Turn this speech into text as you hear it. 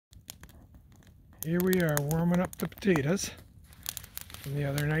Here we are warming up the potatoes. From the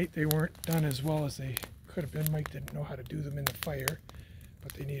other night, they weren't done as well as they could have been. Mike didn't know how to do them in the fire,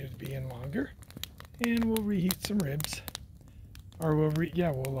 but they needed to be in longer. And we'll reheat some ribs. Or we'll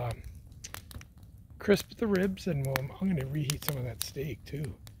crisp the ribs, and I'm going to reheat some of that steak too.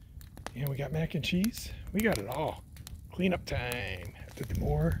 And we got mac and cheese. We got it all. Cleanup time at the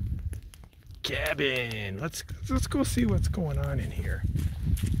Demore cabin. Let's go see what's going on in here.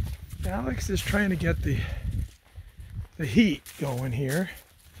 Alex is trying to get the heat going here.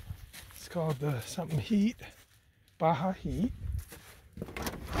 It's called the something heat, Baja heat.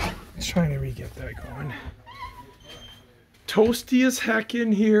 He's trying to re-get that going. Toasty as heck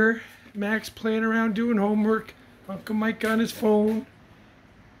in here. Max playing around doing homework. Uncle Mike on his phone.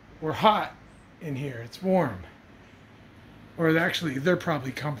 We're hot in here. It's warm. Or actually, they're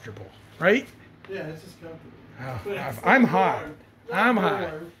probably comfortable, right? Yeah, it's just comfortable. Oh, I'm hot. I'm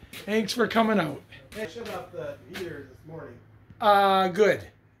hot. Thanks for coming out. Hey, shut off the heater this morning. Good.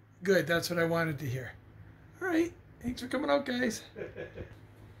 Good. That's what I wanted to hear. All right. Thanks for coming out, guys.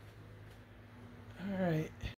 All right.